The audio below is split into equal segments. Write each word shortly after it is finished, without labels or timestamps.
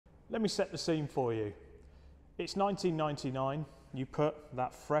Let me set the scene for you. It's 1999, you put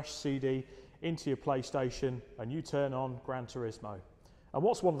that fresh CD into your PlayStation and you turn on Gran Turismo. And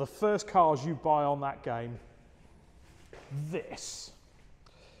what's one of the first cars you buy on that game? This.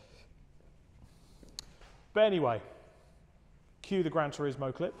 But anyway, cue the Gran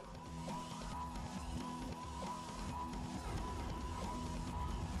Turismo clip.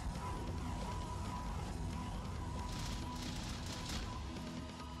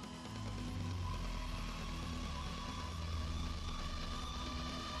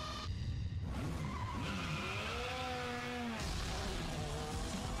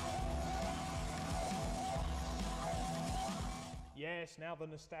 Yes, now the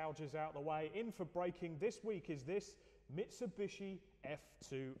nostalgia's out the way. In for braking this week is this Mitsubishi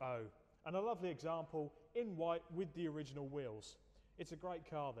FTO. And a lovely example in white with the original wheels. It's a great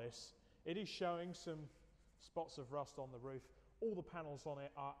car, this. It is showing some spots of rust on the roof. All the panels on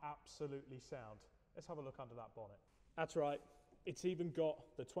it are absolutely sound. Let's have a look under that bonnet. That's right. It's even got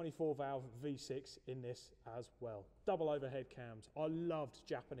the 24-valve V6 in this as well. Double overhead cams. I loved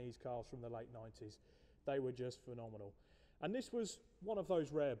Japanese cars from the late 90s. They were just phenomenal. And this was one of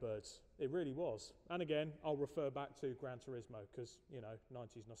those rare birds. It really was. And again, I'll refer back to Gran Turismo because, you know,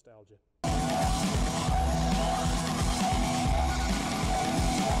 90s nostalgia.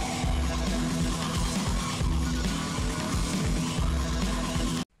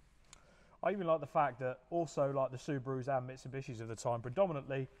 I even like the fact that also like the Subarus and Mitsubishis of the time,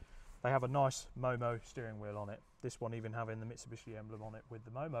 predominantly they have a nice Momo steering wheel on it. This one even having the Mitsubishi emblem on it with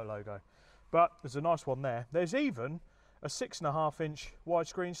the Momo logo. But there's a nice one there. There's even a 6.5-inch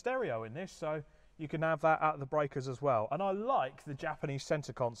widescreen stereo in this, so you can have that out of the breakers as well. And I like the Japanese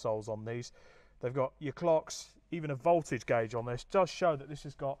center consoles on these. They've got your clocks, even a voltage gauge on this. Does show that this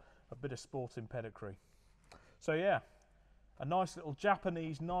has got a bit of sporting pedigree. So yeah, a nice little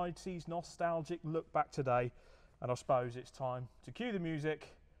Japanese 90s nostalgic look back today. And I suppose it's time to cue the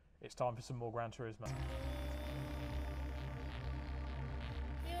music. It's time for some more Gran Turismo.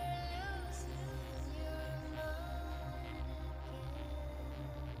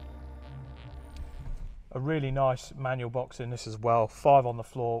 A really nice manual box in this as well, 5 on the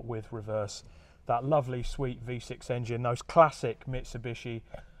floor with reverse. That lovely sweet V6 engine, those classic Mitsubishi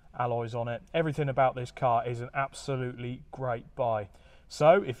alloys on it. Everything about this car is an absolutely great buy.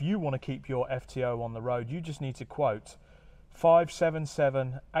 So if you want to keep your FTO on the road, you just need to quote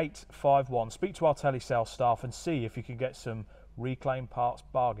 577851. Speak to our telesales staff and see if you can get some reclaimed parts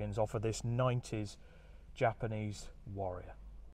bargains off of this 90s Japanese warrior.